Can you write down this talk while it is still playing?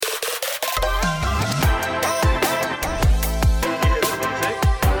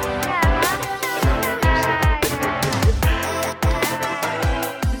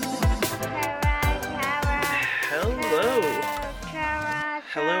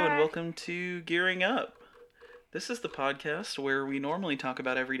and welcome to Gearing Up. This is the podcast where we normally talk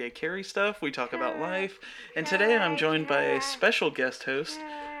about everyday carry stuff, we talk about life, and today I'm joined by a special guest host,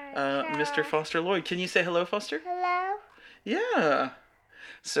 Mr. Foster Lloyd. Can you say hello, Foster? Hello? Yeah.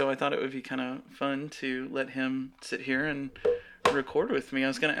 So I thought it would be kind of fun to let him sit here and record with me. I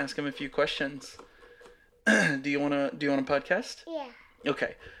was going to ask him a few questions. Do you want a podcast? Yeah.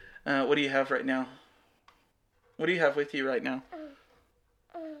 Okay. What do you have right now? What do you have with you right now?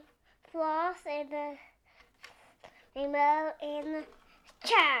 Floss and the remote and the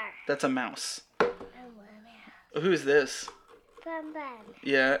chair. That's a mouse. Oh, wow. Who's this? Bun.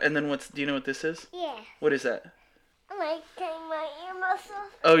 Yeah, and then do you know what this is? Yeah. What is that? I'm like taking my earmuffs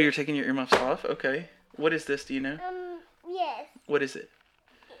off. Oh, you're taking your earmuffs off? Okay. What is this, do you know? Yes. What is it?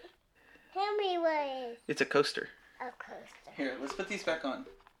 Tell me what it is. It's a coaster. A coaster. Here, let's put these back on.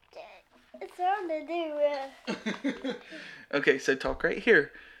 It's on the do. Okay, so talk right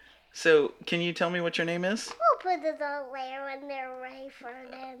here. So, can you tell me what your name is? We'll put it on later when they're ready for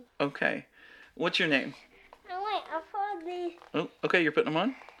them. Okay. What's your name? Oh, wait, I'll put these Oh, okay, you're putting them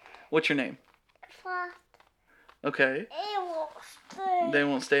on? What's your name? floss. Okay. It won't stay. They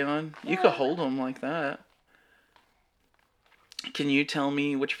won't stay on? You could hold them like that. Can you tell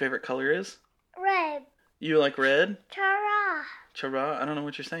me what your favorite color is? Red. You like red? Ta-ra. Chara? I don't know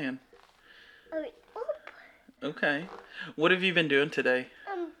what you're saying. Oh, oop. Okay. What have you been doing today?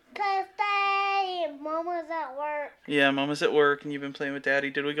 Thursday. Mama's at work. Yeah, Mama's at work and you've been playing with Daddy.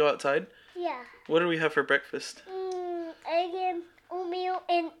 Did we go outside? Yeah. What did we have for breakfast? Egg and oatmeal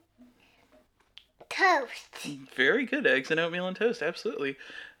and toast. Very good. Eggs and oatmeal and toast. Absolutely.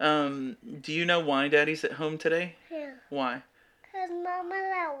 Do you know why Daddy's at home today? Yeah. Why? Because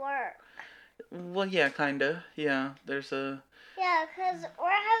Mama's at work. Well, yeah, kinda. Yeah, Yeah, because we're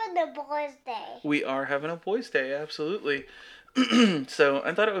having the boys' day. we are having a boys' day. Absolutely. So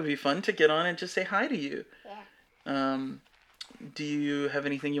I thought it would be fun to get on and just say hi to you. Yeah. Do you have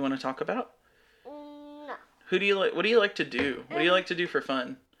anything you want to talk about? No. Who do you like? What do you like to do? What do you like to do for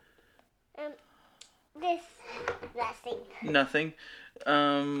fun? Nothing. Nothing.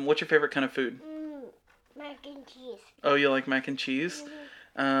 What's your favorite kind of food? Mac and cheese. Oh, you like mac and cheese?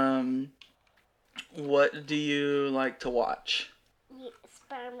 What do you like to watch? Yeah,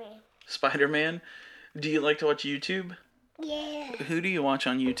 Spider-Man. Spider-Man? Do you like to watch YouTube? Yeah. Who do you watch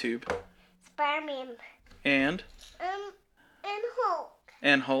on YouTube? Spider-Man. And And Hulk.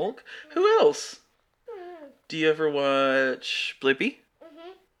 And Hulk? Who else? Do you ever watch Blippi?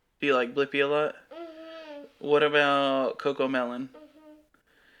 Do you like Blippi a lot? What about Coco Melon?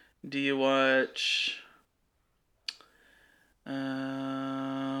 Do you watch...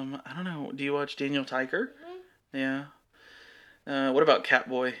 I don't know. Do you watch Daniel Tiger? Yeah. What about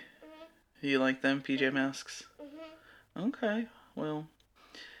Catboy? Do you like them, PJ Masks? Okay. Well,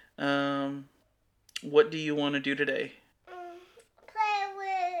 what do you want to do today? Play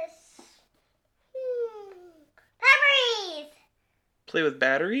with batteries. Play with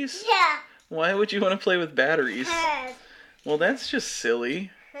batteries? Yeah. Why would you want to play with batteries? Well, that's just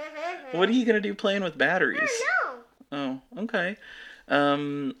silly. What are you going to do playing with batteries? No. Oh, okay.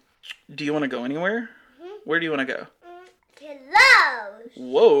 Do you want to go anywhere? Where do you want to go? To Lowe's.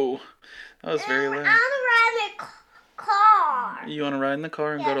 Whoa. That was very I loud. want to ride the car. You want to ride in the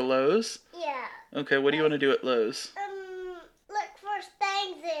car and go to Lowe's? Yeah. Okay, what do you want to do at Lowe's? Look for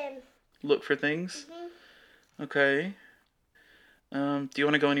things in. Look for things? Okay. Do you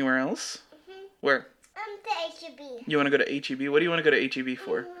want to go anywhere else? Where? To HEB. You want to go to HEB? What do you want to go to HEB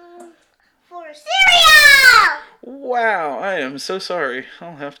for? For cereal! Wow, I am so sorry.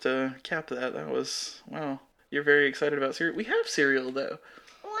 I'll have to cap that. That was, wow. You're very excited about cereal. We have cereal, though.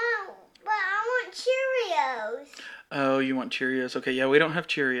 Wow, but I want Cheerios. Oh, you want Cheerios. Okay, yeah, we don't have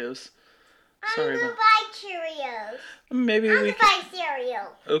Cheerios. Sorry I'm going about to buy Cheerios. Maybe I'm we going to buy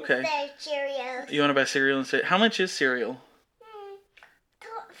cereal. Okay. Instead of Cheerios. You want to buy cereal instead? How much is cereal?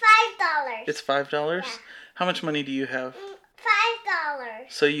 $5. It's $5? Yeah. How much money do you have? $5.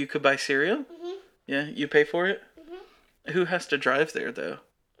 So you could buy cereal? Yeah, you pay for it? Who has to drive there, though?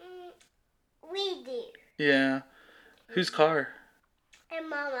 We do. Yeah. Whose car? And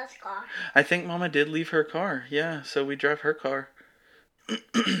Mama's car. I think Mama did leave her car. Yeah, so we drive her car.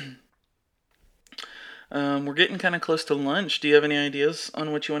 We're getting kind of close to lunch. Do you have any ideas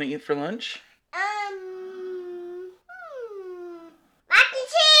on what you want to eat for lunch? Mac and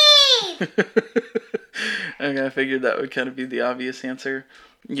cheese! Okay, I figured that would kind of be the obvious answer.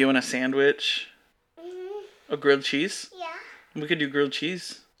 You want a sandwich? A grilled cheese? Yeah. We could do grilled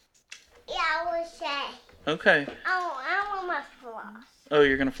cheese. Yeah, I would say. Okay. I want my floss. Oh,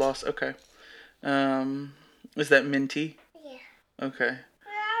 you're gonna floss? Okay. Is that minty? Yeah. Okay.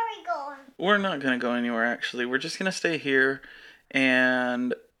 We're We're not gonna go anywhere actually. We're just gonna stay here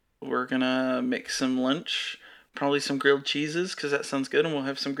and we're gonna make some lunch. Probably some grilled cheeses because that sounds good, and we'll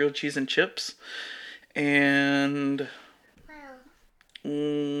have some grilled cheese and chips. And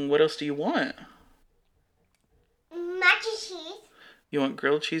what else do you want? Mac and cheese. You want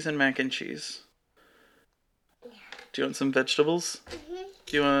grilled cheese and mac and cheese. Yeah. Do you want some vegetables? Mhm.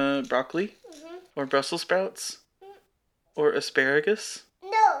 Do you want broccoli? Mhm. Or Brussels sprouts? Or asparagus?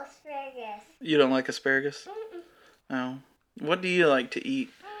 No asparagus. You don't like asparagus? Mm-mm. Oh. What do you like to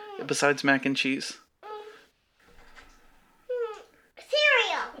eat besides mac and cheese?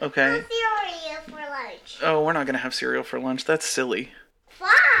 Cereal. Okay. Cereal for lunch. Oh, we're not going to have cereal for lunch. That's silly.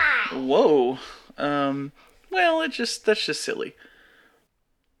 Why? Whoa. Well, that's just silly.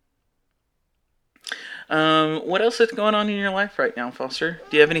 What else is going on in your life right now, Foster?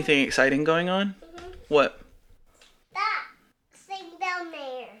 Do you have anything exciting going on? What? That thing down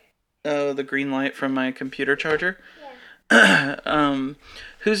there. Oh, the green light from my computer charger? Yeah.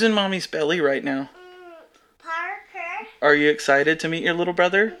 Who's in mommy's belly right now? Parker. Are you excited to meet your little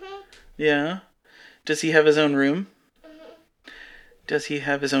brother? Mhm. Yeah. Does he have his own room? Mhm. Does he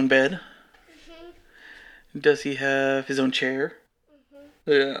have his own bed? Mhm. Does he have his own chair? Mhm.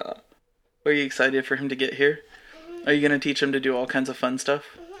 Yeah. Are you excited for him to get here? Mhm. Are you going to teach him to do all kinds of fun stuff?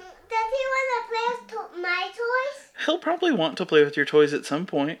 Mhm. Does he want to play with my toys? He'll probably want to play with your toys at some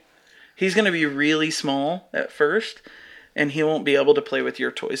point. He's going to be really small at first, and he won't be able to play with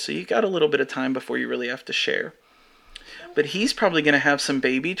your toys, so you got a little bit of time before you really have to share. But he's probably going to have some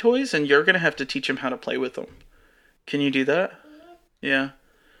baby toys, and you're going to have to teach him how to play with them. Can you do that? Mhm. Yeah.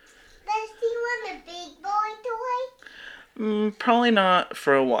 Does he want a big boy toy? Probably not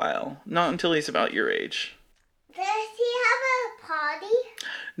for a while. Not until he's about your age. Does he have a potty?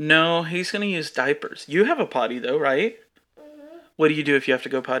 No, he's going to use diapers. You have a potty, though, right? Mhm. What do you do if you have to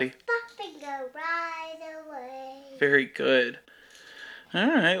go potty? Pop and go right away. Very good. All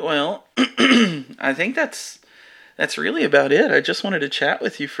right, well, I think that's really about it. I just wanted to chat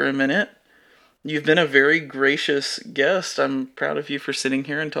with you for a minute. You've been a very gracious guest. I'm proud of you for sitting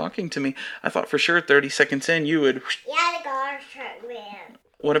here and talking to me. I thought for sure 30 seconds in you would... Yeah, the garbage truck man.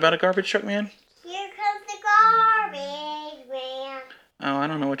 What about a garbage truck man? Here comes the garbage man. Oh, I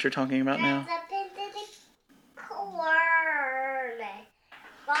don't know what you're talking about now. Gets up into the corner.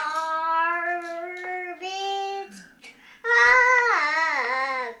 Garbage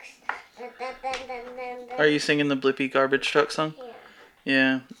trucks. Dun, dun, dun, dun, dun, dun. Are you singing the Blippi garbage truck song? Yeah.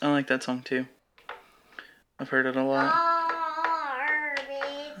 Yeah, I like that song too. I've heard it a lot.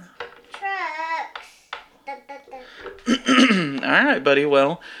 Garbage trucks. Dun, dun, dun. All right, buddy.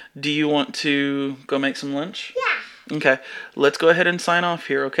 Well, do you want to go make some lunch? Yeah. Okay, let's go ahead and sign off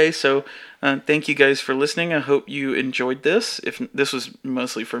here, okay? So, thank you guys for listening. I hope you enjoyed this. If this was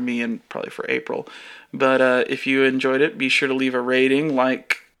mostly for me and probably for April. But if you enjoyed it, be sure to leave a rating,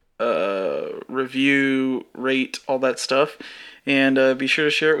 review, rate, all that stuff. And be sure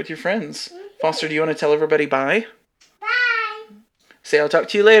to share it with your friends. Mm-hmm. Foster, do you want to tell everybody bye? Bye. Say I'll talk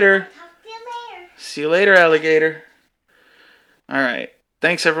to you later. Talk to you later. See you later, alligator. All right.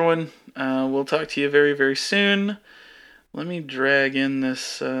 Thanks, everyone. We'll talk to you very, very soon. Let me drag in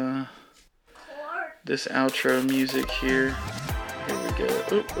this this outro music here. Here we go.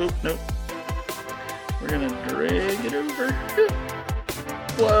 Oh, nope. We're gonna drag it over.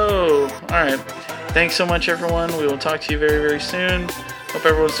 Whoa. All right. Thanks so much, everyone. We will talk to you very, very soon. Hope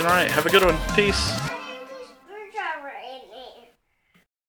everyone's doing all right. Have a good one. Peace.